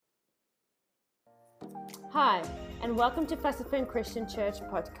Hi, and welcome to Fassifern Christian Church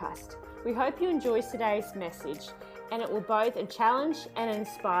podcast. We hope you enjoy today's message, and it will both challenge and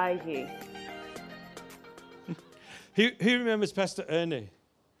inspire you. Who remembers Pastor Ernie?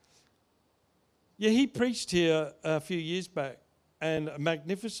 Yeah, he preached here a few years back, and a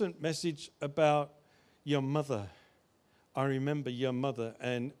magnificent message about your mother. I remember your mother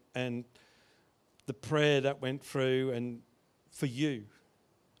and the prayer that went through and for you.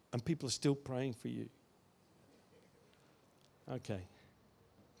 And people are still praying for you. Okay.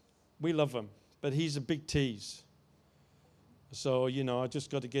 We love him, but he's a big tease. So, I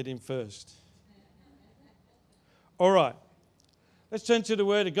just got to get in first. All right. Let's turn to the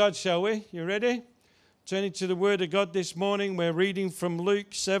Word of God, shall we? You ready? Turning to the Word of God this morning, we're reading from Luke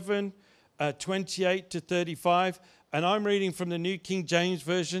 7, 28 to 35. And I'm reading from the New King James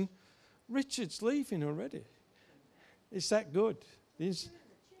Version. Richard's leaving already. Is that good? Is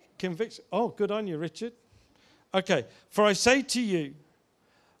conviction? Oh, good on you, Richard. Okay. For I say to you,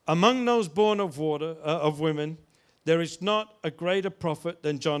 among those born of water, of women, there is not a greater prophet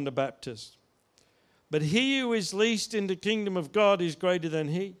than John the Baptist. But he who is least in the kingdom of God is greater than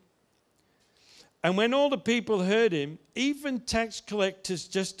he. And when all the people heard him, even tax collectors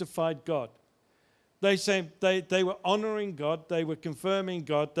justified God. They say they were honoring God, they were confirming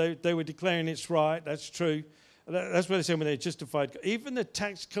God, they were declaring it's right, that's true. That's what they say when they justified God. Even the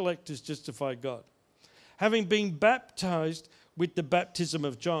tax collectors justified God, having been baptized with the baptism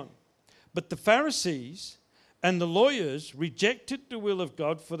of John. But the Pharisees and the lawyers rejected the will of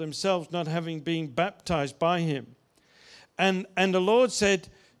God for themselves, not having been baptized by him. And the Lord said,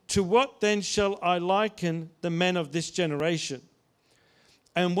 to what then shall I liken the men of this generation?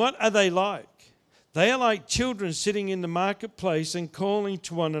 And what are they like? They are like children sitting in the marketplace and calling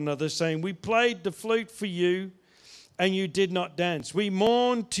to one another, saying, we played the flute for you, and you did not dance. We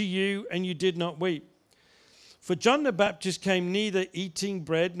mourned to you, and you did not weep. For John the Baptist came neither eating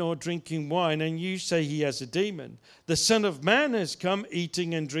bread nor drinking wine, and you say he has a demon. The Son of Man has come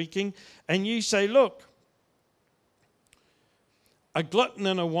eating and drinking, and you say, look, a glutton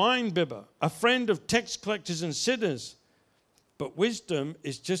and a wine-bibber, a friend of tax collectors and sinners. But wisdom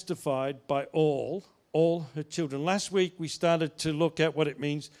is justified by all her children. Last week we started to look at what it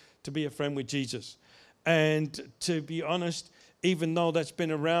means to be a friend with Jesus. And to be honest, even though that's been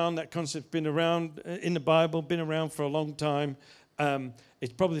around, that concept's been around in the Bible, been around for a long time,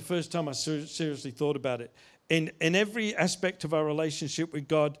 it's probably the first time I seriously thought about it. In every aspect of our relationship with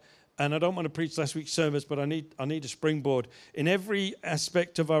God, and I don't want to preach last week's service, but I need a springboard. In every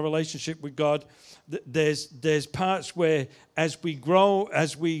aspect of our relationship with God, there's parts where as we grow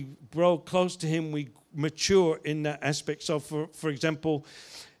close to him, we mature in that aspect. So for example,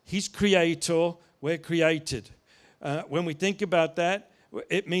 he's creator, we're created. When we think about that,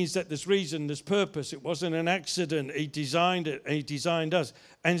 it means that there's reason, there's purpose. It wasn't an accident. He designed it, and he designed us.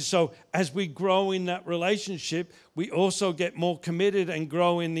 And so as we grow in that relationship, we also get more committed and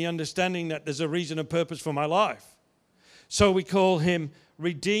grow in the understanding that there's a reason and purpose for my life. So we call him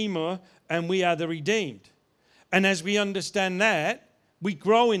Redeemer, and we are the redeemed. And as we understand that, we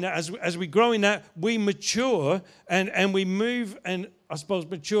grow in that. As we grow in that, we mature, and we move, and I suppose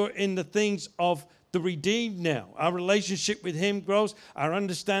mature in the things of the redeemed now. Our relationship with him grows. Our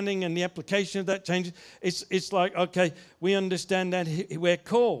understanding and the application of that changes. It's like, okay, we understand that we're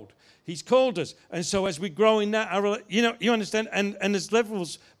called. He's called us. And so as we grow in that, you understand, and there's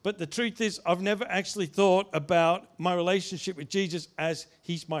levels. But the truth is, I've never actually thought about my relationship with Jesus as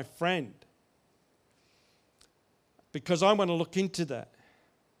he's my friend. Because I want to look into that.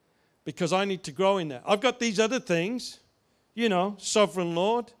 Because I need to grow in that. I've got these other things, sovereign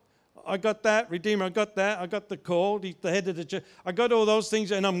Lord. I got that, Redeemer, I got that, I got the call, the head of the church. I got all those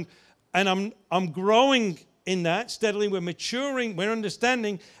things, and I'm growing in that steadily. We're maturing, we're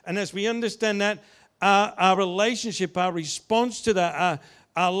understanding, and as we understand that, our relationship, our response to that,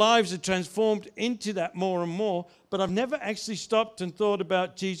 our lives are transformed into that more and more. But I've never actually stopped and thought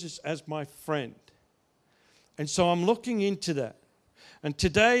about Jesus as my friend. And so I'm looking into that. And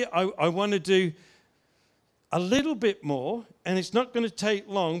today I want to do a little bit more, and it's not going to take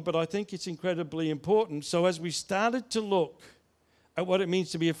long, but I think it's incredibly important. So as we started to look at what it means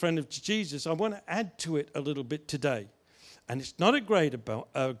to be a friend of Jesus, I want to add to it a little bit today. And it's not a great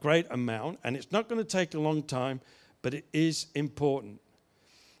amount, and it's not going to take a long time, but it is important.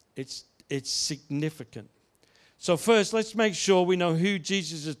 It's significant. So first, let's make sure we know who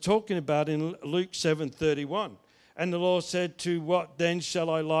Jesus is talking about in Luke 7:31. And the Lord said, to what then shall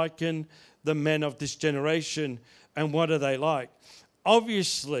I liken the men of this generation, and what are they like?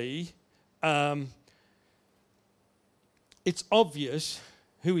 Obviously, it's obvious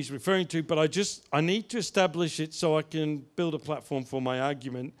who he's referring to, but I need to establish it so I can build a platform for my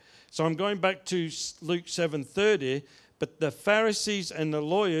argument. So I'm going back to Luke 7:30. But the Pharisees and the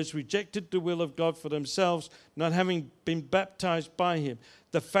lawyers rejected the will of God for themselves, not having been baptized by him.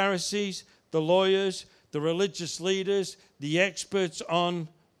 The Pharisees, the lawyers, the religious leaders, the experts on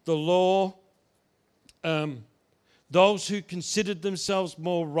the law, those who considered themselves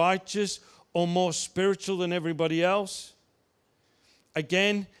more righteous or more spiritual than everybody else.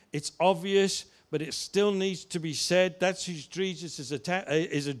 Again, it's obvious, but it still needs to be said. That's who Jesus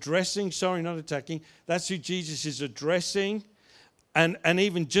is addressing. Sorry, not attacking. That's who Jesus is addressing. And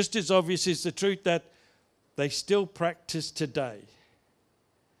even just as obvious is the truth that they still practice today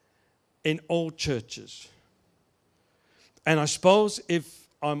in all churches. And I suppose if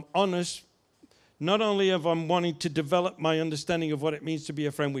I'm honest, not only have I wanting to develop my understanding of what it means to be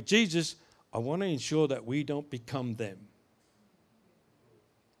a friend with Jesus, I want to ensure that we don't become them.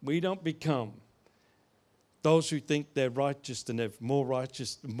 We don't become those who think they're righteous than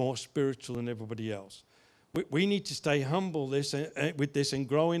righteous, more spiritual than everybody else. We need to stay humble with this and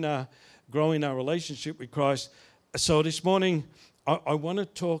grow in our relationship with Christ. So this morning, I want to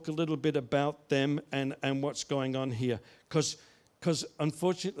talk a little bit about them and what's going on here. Because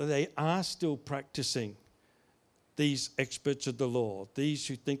unfortunately, they are still practicing, these experts of the law, these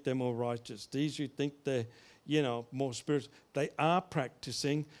who think they're more righteous, these who think they're, more spiritual. They are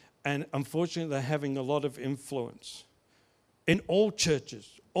practicing. And unfortunately, they're having a lot of influence in all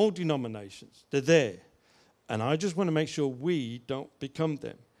churches, all denominations. They're there. And I just want to make sure we don't become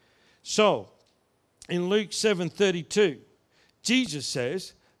them. So, in Luke 7:32, Jesus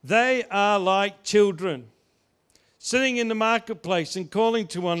says, they are like children, sitting in the marketplace and calling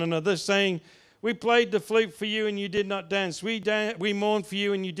to one another, saying, we played the flute for you and you did not dance. We mourned for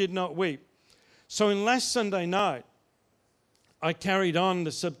you and you did not weep. So in last Sunday night, I carried on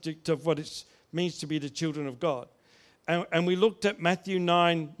the subject of what it means to be the children of God. And we looked at Matthew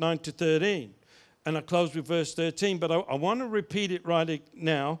 9:9-13. And I closed with verse 13. But I want to repeat it right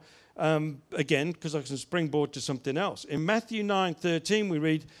now again, because I can springboard to something else. In Matthew 9:13, we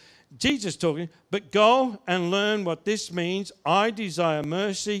read, Jesus talking, but go and learn what this means. I desire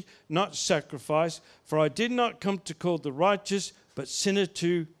mercy, not sacrifice. For I did not come to call the righteous, but sinner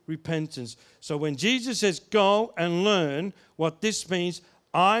to repentance. So when Jesus says, go and learn what this means,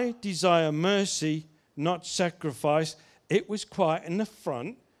 I desire mercy, not sacrifice, it was quite in the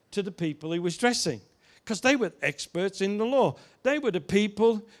front to the people he was addressing. Because they were experts in the law. They were the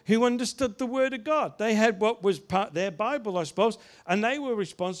people who understood the Word of God. They had what was their Bible, I suppose, and they were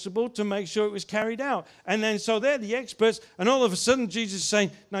responsible to make sure it was carried out. And then so they're the experts, and all of a sudden Jesus is saying,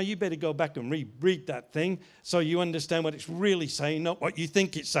 now you better go back and read that thing so you understand what it's really saying, not what you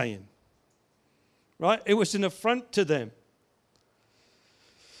think it's saying. Right? It was an affront to them.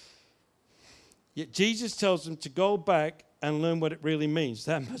 Yet Jesus tells them to go back and learn what it really means.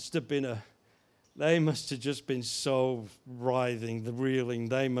 That must have been they must have just been so writhing, reeling.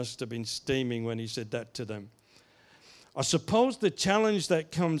 They must have been steaming when he said that to them. I suppose the challenge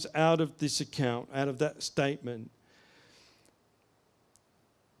that comes out of this account, out of that statement,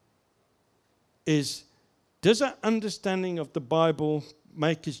 is, does our understanding of the Bible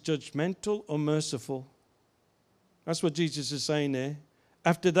make us judgmental or merciful? That's what Jesus is saying there.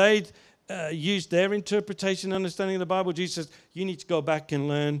 After they'd used their interpretation and understanding of the Bible, Jesus says, you need to go back and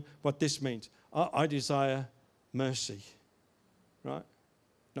learn what this means. I desire mercy, right?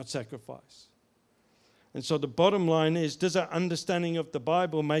 Not sacrifice. And so the bottom line is, does our understanding of the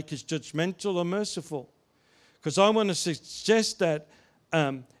Bible make us judgmental or merciful? Because I want to suggest that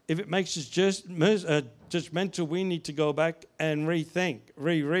if it makes us judgmental, we need to go back and rethink,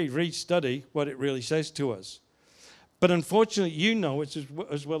 restudy what it really says to us. But unfortunately, you know it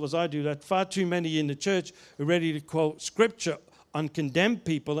as well as I do, that far too many in the church are ready to quote Scripture and condemn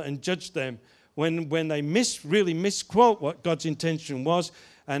people and judge them when they really misquote what God's intention was.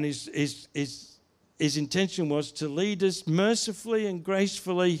 And his intention was to lead us mercifully and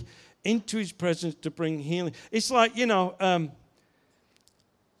gracefully into his presence to bring healing. It's like,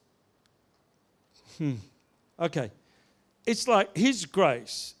 okay. It's like his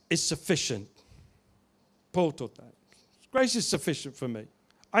grace is sufficient. Paul taught that. Grace is sufficient for me.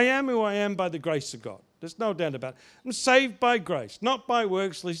 I am who I am by the grace of God. There's no doubt about it. I'm saved by grace, not by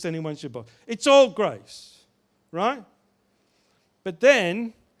works, lest anyone should boast. It's all grace, right? But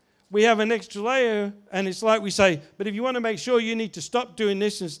then we have an extra layer, and it's like we say, but if you want to make sure, you need to stop doing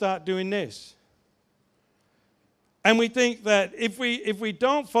this and start doing this. And we think that if we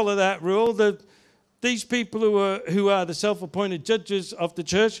don't follow that rule, that these people who are the self-appointed judges of the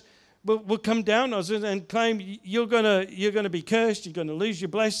church will come down on us and claim you're gonna be cursed, you're going to lose your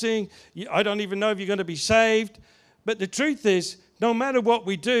blessing, I don't even know if you're going to be saved. But the truth is, no matter what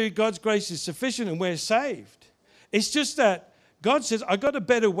we do, God's grace is sufficient and we're saved. It's just that God says, I got a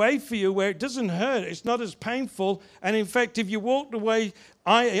better way for you where it doesn't hurt, it's not as painful. And in fact, if you walk the way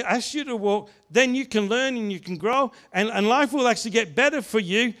I ask you to walk, then you can learn and you can grow, and life will actually get better for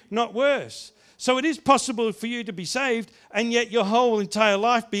you, not worse. So it is possible for you to be saved and yet your whole entire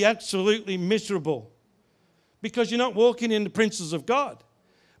life be absolutely miserable because you're not walking in the principles of God.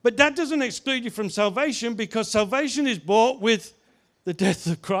 But that doesn't exclude you from salvation, because salvation is bought with the death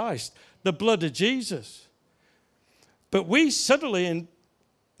of Christ, the blood of Jesus. But we subtly and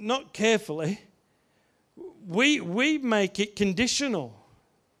not carefully, we make it conditional.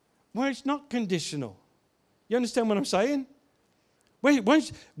 Well, it's not conditional. You understand what I'm saying?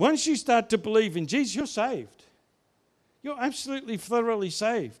 Once you start to believe in Jesus, you're saved. You're absolutely thoroughly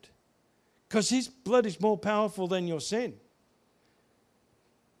saved, because his blood is more powerful than your sin.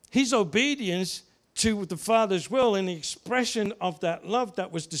 His obedience to the Father's will and the expression of that love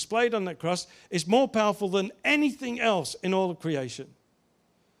that was displayed on that cross is more powerful than anything else in all of creation.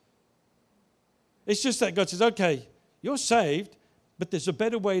 It's just that God says, okay, you're saved, but there's a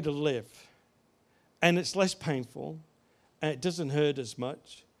better way to live. And it's less painful, and it doesn't hurt as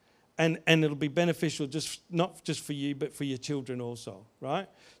much. And it'll be beneficial not just for you, but for your children also, right?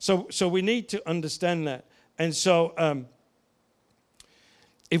 So we need to understand that. And so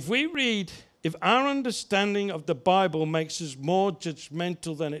if our understanding of the Bible makes us more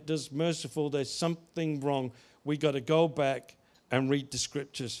judgmental than it does merciful, there's something wrong. We got to go back and read the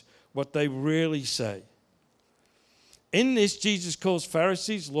scriptures, what they really say. In this, Jesus calls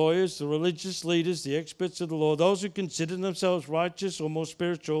Pharisees, lawyers, the religious leaders, the experts of the law, those who consider themselves righteous or more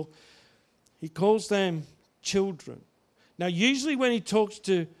spiritual, he calls them children. Now, usually when he talks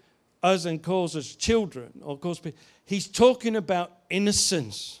to us and calls us children, or calls people, he's talking about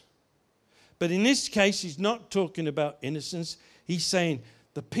innocence. But in this case, he's not talking about innocence. He's saying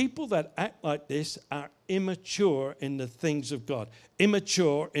the people that act like this are immature in the things of God,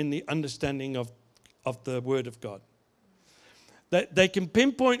 immature in the understanding of the Word of God. That they can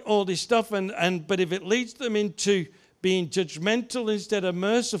pinpoint all this stuff, but if it leads them into being judgmental instead of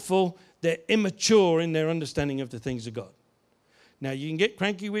merciful, they're immature in their understanding of the things of God. Now, you can get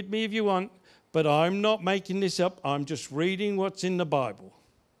cranky with me if you want, but I'm not making this up. I'm just reading what's in the Bible.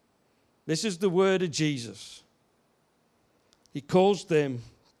 This is the word of Jesus. He calls them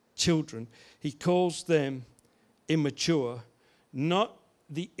children. He calls them immature, not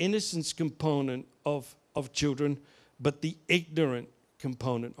the innocence component of children, but the ignorant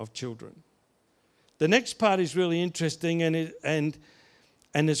component of children. The next part is really interesting, and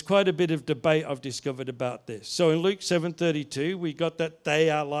there's quite a bit of debate I've discovered about this. So in Luke 7:32, we got that they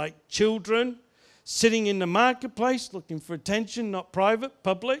are like children sitting in the marketplace looking for attention, not private,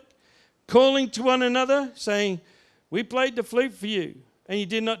 public, calling to one another, saying, we played the flute for you, and you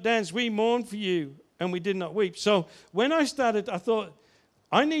did not dance. We mourned for you, and we did not weep. So when I started, I thought,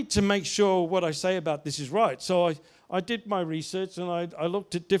 I need to make sure what I say about this is right. So I did my research, and I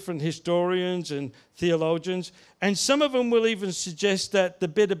looked at different historians and theologians, and some of them will even suggest that the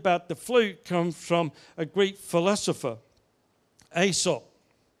bit about the flute comes from a Greek philosopher, Aesop's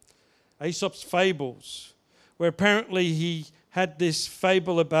Fables, where apparently he had this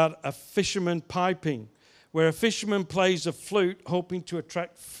fable about a fisherman piping, where a fisherman plays a flute hoping to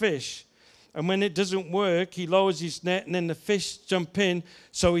attract fish, and when it doesn't work, he lowers his net, and then the fish jump in.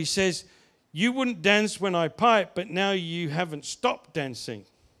 So he says, you wouldn't dance when I pipe, but now you haven't stopped dancing.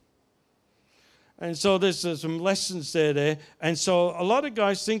 And so there's some lessons there. And so a lot of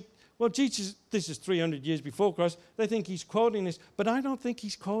guys think, well, Jesus, this is 300 years before Christ. They think he's quoting this, but I don't think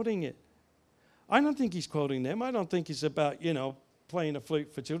he's quoting it. I don't think he's quoting them. I don't think it's about, playing a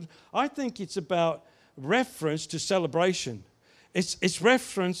flute for children. I think it's about reference to celebration. It's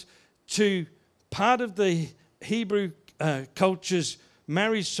reference to part of the Hebrew culture's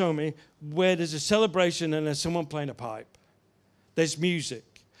marriage ceremony where there's a celebration and there's someone playing a pipe. There's music.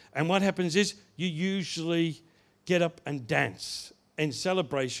 And what happens is you usually get up and dance in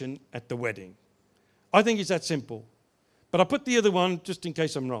celebration at the wedding. I think it's that simple. But I put the other one just in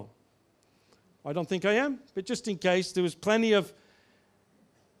case I'm wrong. I don't think I am, but just in case, there was plenty of,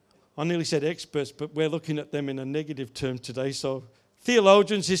 I nearly said experts, but we're looking at them in a negative term today. So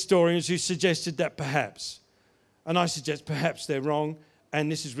theologians, historians who suggested that perhaps, and I suggest perhaps they're wrong,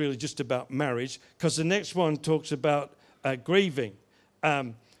 and this is really just about marriage, because the next one talks about grieving.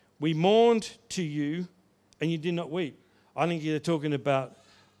 We mourned to you, and you did not weep. I think they're talking about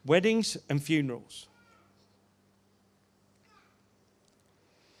weddings and funerals.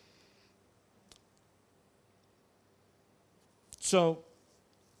 So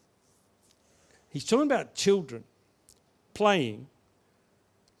he's talking about children playing,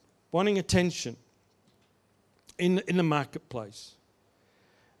 wanting attention in the marketplace.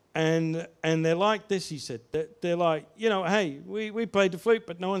 And they're like this, he said. They're like, hey, we played the flute,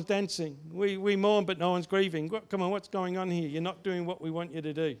 but no one's dancing. We mourn, but no one's grieving. Come on, what's going on here? You're not doing what we want you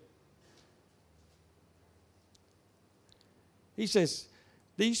to do. He says,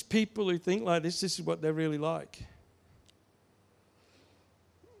 these people who think like this is what they're really like.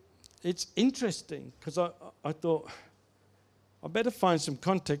 It's interesting, because I thought, I better find some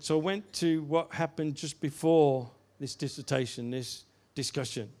context. So I went to what happened just before this dissertation, this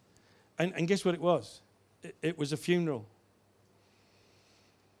discussion. And guess what it was? It was a funeral.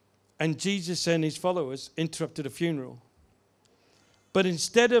 And Jesus and his followers interrupted a funeral. But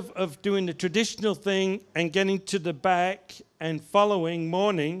instead of doing the traditional thing and getting to the back and following,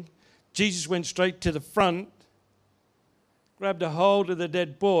 mourning, Jesus went straight to the front, grabbed a hold of the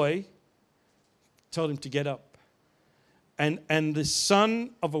dead boy, told him to get up. And the son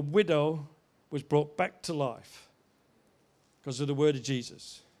of a widow was brought back to life because of the word of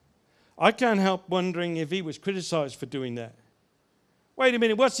Jesus. I can't help wondering if he was criticized for doing that. Wait a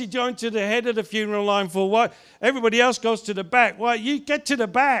minute, what's he going to the head of the funeral line for? What? Everybody else goes to the back. Why? You get to the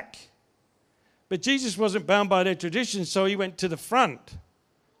back. But Jesus wasn't bound by their tradition, so he went to the front.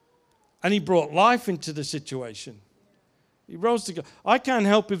 And he brought life into the situation. He rose to go. I can't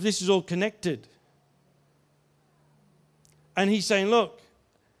help if this is all connected. And he's saying, look,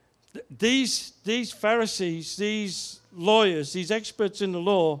 these Pharisees, these lawyers, these experts in the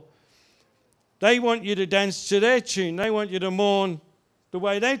law, they want you to dance to their tune. They want you to mourn the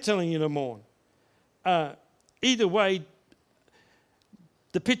way they're telling you to mourn. Either way,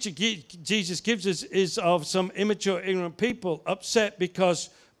 the picture Jesus gives us is of some immature, ignorant people upset because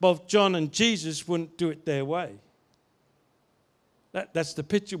both John and Jesus wouldn't do it their way. That's the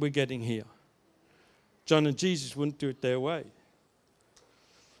picture we're getting here. John and Jesus wouldn't do it their way.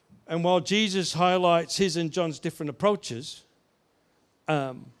 And while Jesus highlights his and John's different approaches,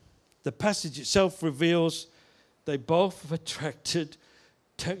 the passage itself reveals they both attracted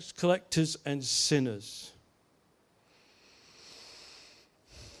tax collectors and sinners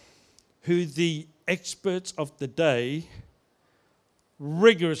who the experts of the day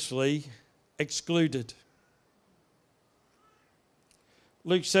rigorously excluded.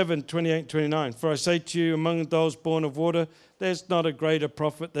 Luke 7:28-29. For I say to you, among those born of water, there's not a greater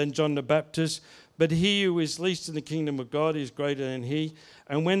prophet than John the Baptist, but he who is least in the kingdom of God is greater than he.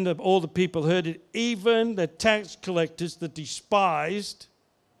 And when all the people heard it, even the tax collectors, the despised,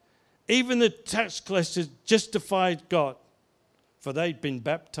 even the tax collectors justified God, for they'd been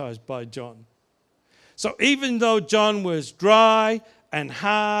baptized by John. So even though John was dry and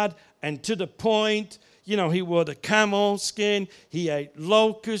hard and to the point, he wore the camel skin, he ate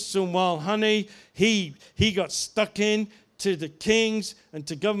locusts and wild honey, he got stuck in to the kings and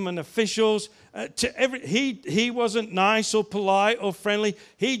to government officials. He wasn't nice or polite or friendly.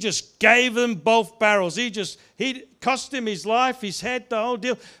 He just gave them both barrels. He cost him his life, his head, the whole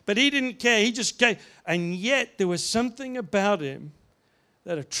deal. But he didn't care. He just gave. And yet there was something about him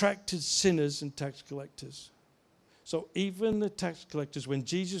that attracted sinners and tax collectors. So even the tax collectors, when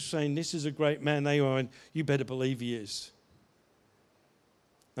Jesus was saying, this is a great man, they went, you better believe he is.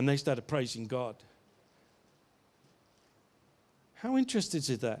 And they started praising God. How interesting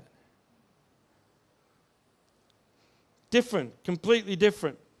is that? Different, completely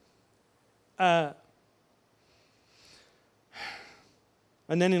different. And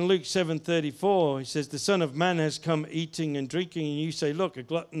then in Luke 7:34, he says, the Son of Man has come eating and drinking, and you say, look, a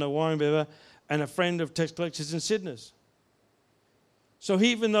glutton, a winebibber, and a friend of tax collectors and sinners. So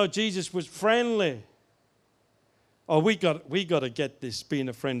even though Jesus was friendly, we got to get this being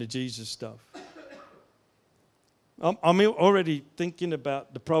a friend of Jesus stuff. I'm already thinking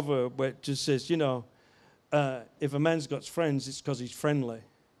about the proverb where it just says, if a man's got friends, it's because he's friendly.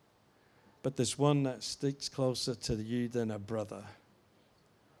 But there's one that sticks closer to you than a brother.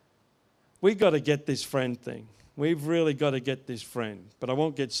 We got to get this friend thing. We've really got to get this friend. But I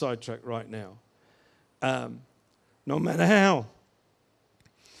won't get sidetracked right now. No matter how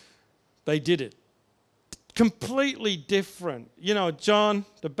they did it. Completely different. John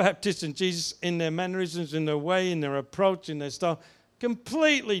the Baptist and Jesus in their mannerisms, in their way, in their approach, in their style.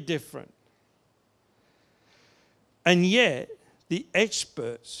 Completely different. And yet, the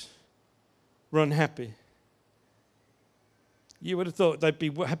experts were unhappy. You would have thought they'd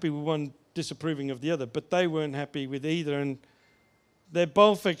be happy with one, disapproving of the other, but they weren't happy with either. And they're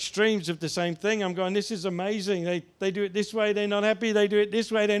both extremes of the same thing. I'm going, this is amazing. They do it this way, they're not happy. They do it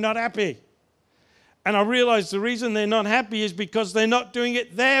this way, they're not happy. And I realize the reason they're not happy is because they're not doing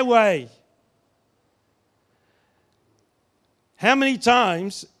it their way. How many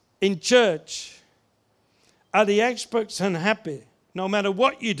times in church are the experts unhappy, no matter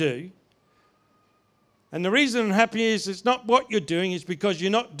what you do? And the reason unhappy is it's not what you're doing, it's because you're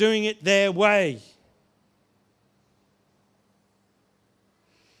not doing it their way.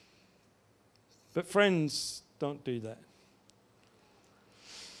 But friends, don't do that.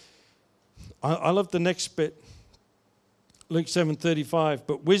 I love the next bit. Luke 7:35.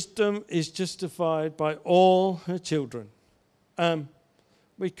 But wisdom is justified by all her children.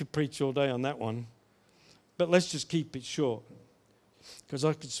 We could preach all day on that one. But let's just keep it short. Because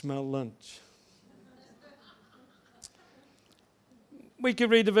I could smell lunch. We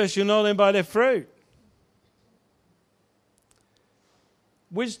could read the verse, you'll know them by their fruit.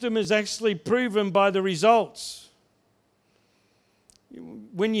 Wisdom is actually proven by the results.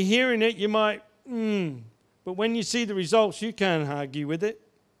 When you're hearing it, you might, but when you see the results, you can't argue with it.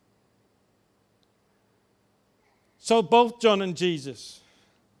 So both John and Jesus,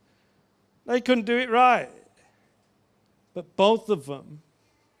 they couldn't do it right. But both of them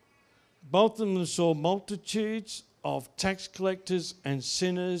saw multitudes of tax collectors and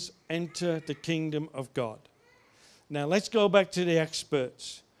sinners enter the kingdom of God. Now let's go back to the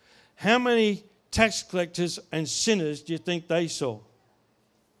experts. How many tax collectors and sinners do you think they saw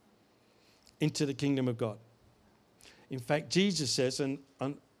into the kingdom of God? In fact, Jesus says, and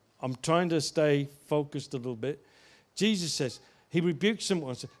I'm trying to stay focused a little bit. Jesus says, he rebuked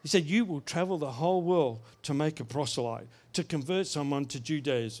someone. He said, you will travel the whole world to make a proselyte, to convert someone to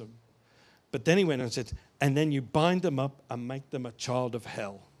Judaism. But then he went and said, and then you bind them up and make them a child of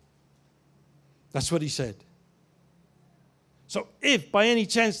hell. That's what he said. So if by any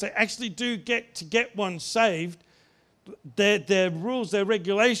chance they actually do get one saved, their rules, their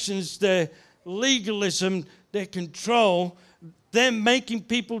regulations, their legalism, their control, they're making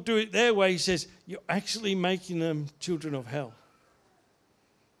people do it their way. He says, you're actually making them children of hell,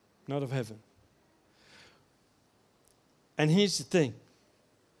 not of heaven. And here's the thing.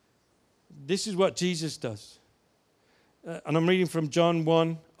 This is what Jesus does. And I'm reading from John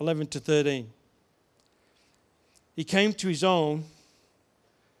 1:11-13. He came to his own,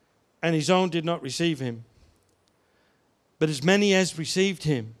 and his own did not receive him. But as many as received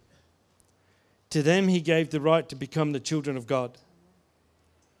him, to them he gave the right to become the children of God.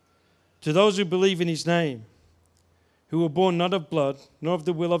 To those who believe in his name, who were born not of blood, nor of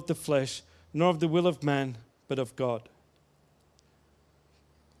the will of the flesh, nor of the will of man, but of God.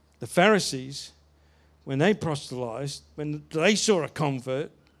 The Pharisees, when they proselytized, when they saw a convert,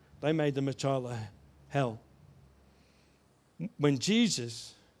 they made them a child of hell. When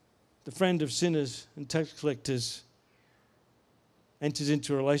Jesus, the friend of sinners and tax collectors, enters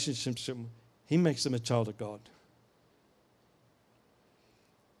into a relationship with them, he makes them a child of God.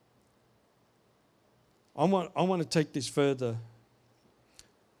 I want to take this further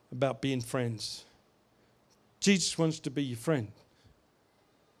about being friends. Jesus wants to be your friend.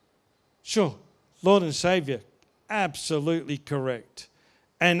 Sure, Lord and Savior, absolutely correct.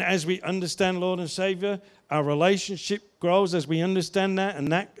 And as we understand Lord and Savior, our relationship grows as we understand that,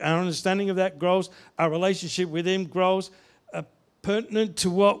 and that our understanding of that grows. Our relationship with him grows. Pertinent to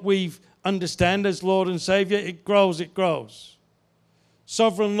what we understand as Lord and Savior, it grows.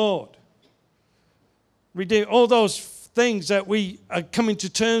 Sovereign Lord. Redeem all those things that we are coming to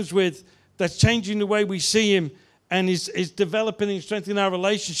terms with, that's changing the way we see him and is developing and strengthening our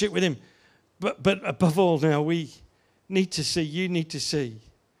relationship with him. But above all now, you need to see,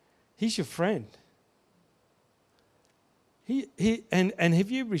 he's your friend. And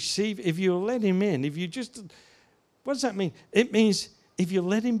if you let him in, what does that mean? It means if you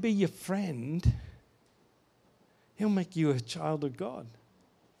let him be your friend, he'll make you a child of God.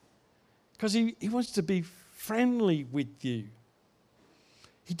 Because he wants to be friendly with you.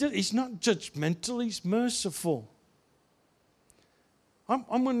 He's not judgmental, he's merciful.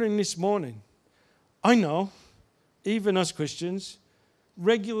 I'm wondering this morning, I know, even us Christians,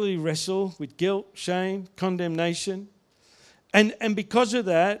 regularly wrestle with guilt, shame, condemnation. And because of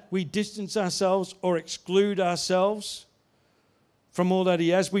that, we distance ourselves or exclude ourselves from all that he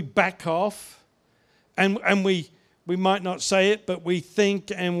has. We back off. And we might not say it, but we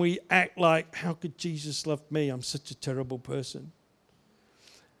think and we act like, how could Jesus love me? I'm such a terrible person.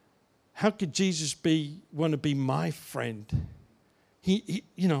 How could Jesus want to be my friend?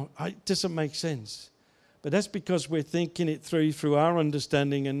 It doesn't make sense. But that's because we're thinking it through our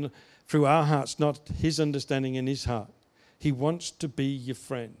understanding and through our hearts, not his understanding and his heart. He wants to be your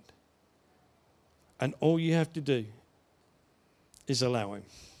friend. And all you have to do is allow him.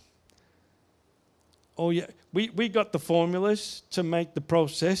 Oh, yeah. We got the formulas to make the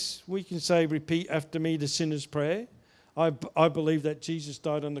process. We can say, repeat after me the sinner's prayer. I believe that Jesus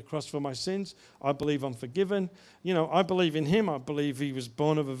died on the cross for my sins. I believe I'm forgiven. I believe in him. I believe he was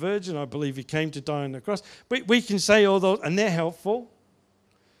born of a virgin. I believe he came to die on the cross. We can say all those, and they're helpful.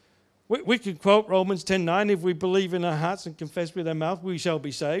 We can quote Romans 10:9, if we believe in our hearts and confess with our mouth, we shall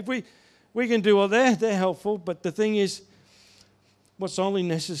be saved. We can do all that. They're helpful. But the thing is, what's only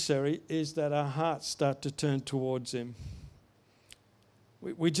necessary is that our hearts start to turn towards him.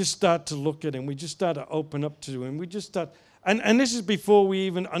 We just start to look at him. We just start to open up to him. We just start, and this is before we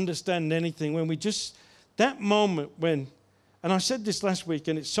even understand anything. When we just, that moment when, and I said this last week,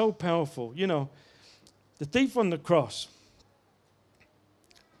 and it's so powerful. The thief on the cross,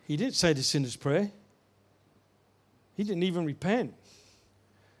 he didn't say the sinner's prayer. He didn't even repent.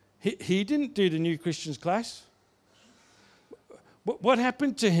 He didn't do the New Christians class. What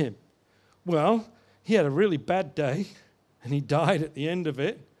happened to him? Well, he had a really bad day, and he died at the end of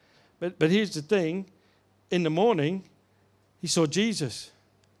it. But here's the thing. In the morning, he saw Jesus.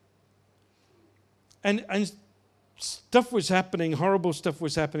 And stuff was happening, horrible stuff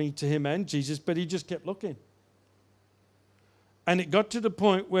was happening to him and Jesus, but he just kept looking. And it got to the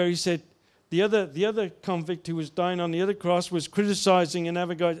point where he said, the other convict who was dying on the other cross was criticizing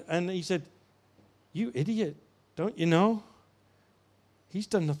another guy, and he said, "You idiot, don't you know? He's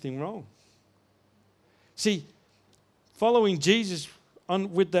done nothing wrong." See, following Jesus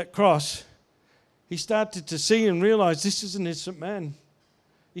on with that cross, he started to see and realize this is an innocent man.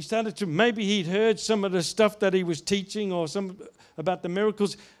 He started to, maybe he'd heard some of the stuff that he was teaching or some about the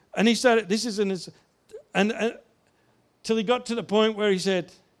miracles, and he started, this is an innocent, and till he got to the point where he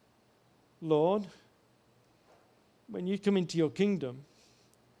said, "Lord, when you come into your kingdom,"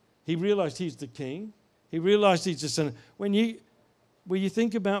 he realized he's the king. He realized he's the son. Will you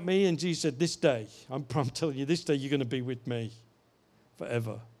think about me? And Jesus said, this day, I'm telling you, this day you're going to be with me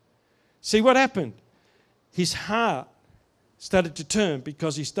forever. See what happened? His heart started to turn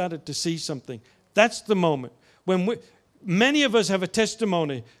because he started to see something. That's the moment when many of us have a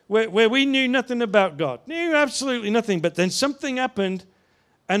testimony where we knew nothing about God, knew absolutely nothing, but then something happened,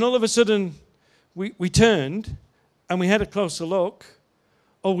 and all of a sudden we turned and we had a closer look,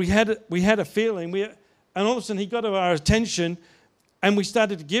 or we had a feeling, and all of a sudden he got our attention. And we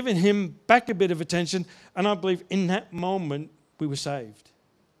started giving him back a bit of attention. And I believe in that moment, we were saved.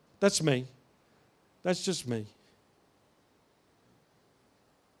 That's me. That's just me.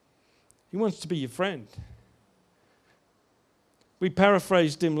 He wants to be your friend. We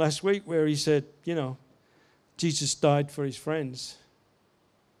paraphrased him last week where he said, Jesus died for his friends.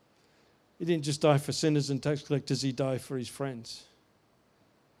 He didn't just die for sinners and tax collectors. He died for his friends.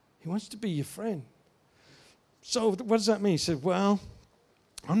 He wants to be your friend. So what does that mean? He said, well,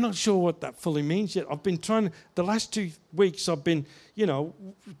 I'm not sure what that fully means yet. I've been the last 2 weeks I've been,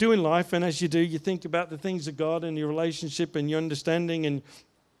 doing life, and as you do, you think about the things of God and your relationship and your understanding, and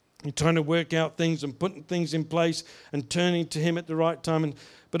you're trying to work out things and putting things in place and turning to him at the right time.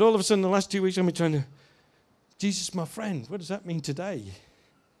 But all of a sudden, the last 2 weeks, I've been trying to, Jesus, my friend, what does that mean today?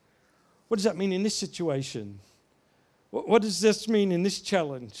 What does that mean in this situation? What does this mean in this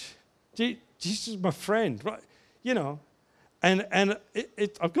challenge? Jesus, my friend, right? And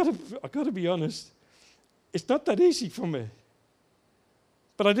I've got to be honest. It's not that easy for me,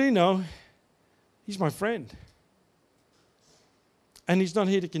 but I do know he's my friend, and he's not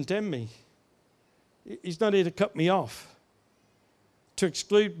here to condemn me. He's not here to cut me off, to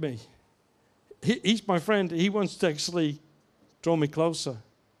exclude me. He's my friend. He wants to actually draw me closer.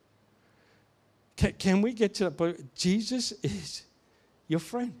 Can we get to that point? Jesus is your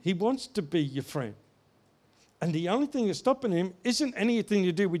friend. He wants to be your friend. And the only thing that's stopping him isn't anything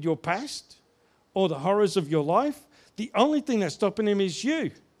to do with your past or the horrors of your life. The only thing that's stopping him is you.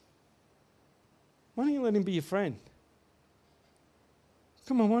 Why don't you let him be your friend?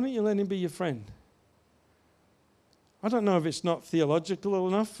 Come on, why don't you let him be your friend? I don't know if it's not theological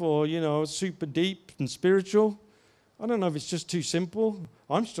enough or, super deep and spiritual. I don't know if it's just too simple.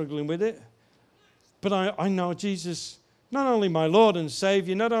 I'm struggling with it. But I know Jesus, not only my Lord and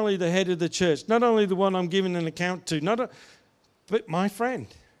Savior, not only the head of the church, not only the one I'm giving an account to, but my friend.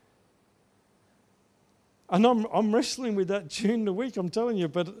 And I'm wrestling with that during the week, I'm telling you,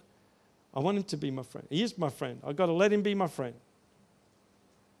 but I want him to be my friend. He is my friend. I've got to let him be my friend.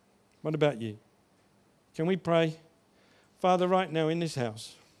 What about you? Can we pray? Father, right now in this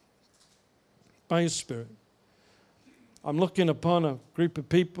house, by your Spirit, I'm looking upon a group of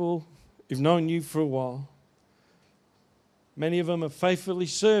people who've known you for a while. Many of them have faithfully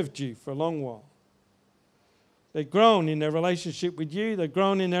served you for a long while. They've grown in their relationship with you. They've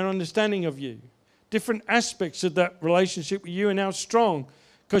grown in their understanding of you. different aspects of that relationship with you and how strong,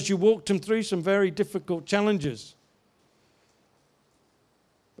 because you walked them through some very difficult challenges.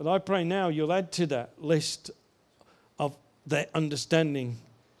 But I pray now you'll add to that list of their understanding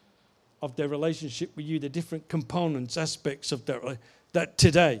of their relationship with you, the different components, aspects of that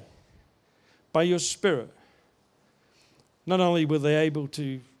today, by your Spirit. Not only will they able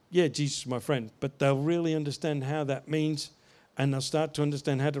to, Jesus is my friend, but they'll really understand how that means, and they'll start to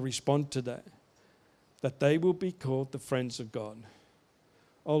understand how to respond to that they will be called the friends of God.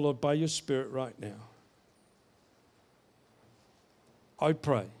 Oh Lord, by your Spirit right now, I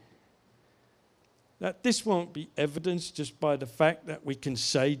pray that this won't be evidenced just by the fact that we can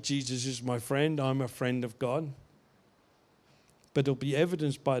say Jesus is my friend, I'm a friend of God, but it'll be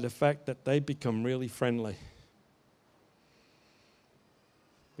evidenced by the fact that they become really friendly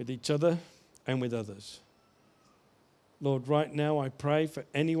with each other and with others. Lord, right now I pray for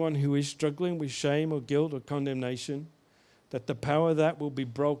anyone who is struggling with shame or guilt or condemnation, that the power of that will be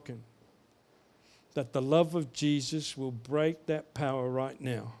broken, that the love of Jesus will break that power right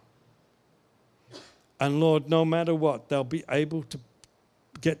now. And Lord, no matter what, they'll be able to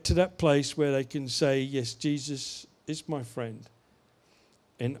get to that place where they can say, yes, Jesus is my friend,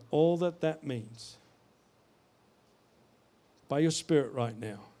 and all that means. By your Spirit right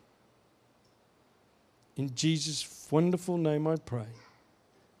now. In Jesus' wonderful name I pray.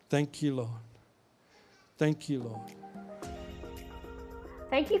 Thank you, Lord. Thank you, Lord.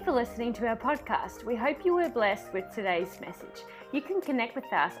 Thank you for listening to our podcast. We hope you were blessed with today's message. You can connect with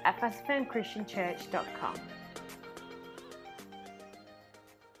us at fastfirmchristianchurch.com.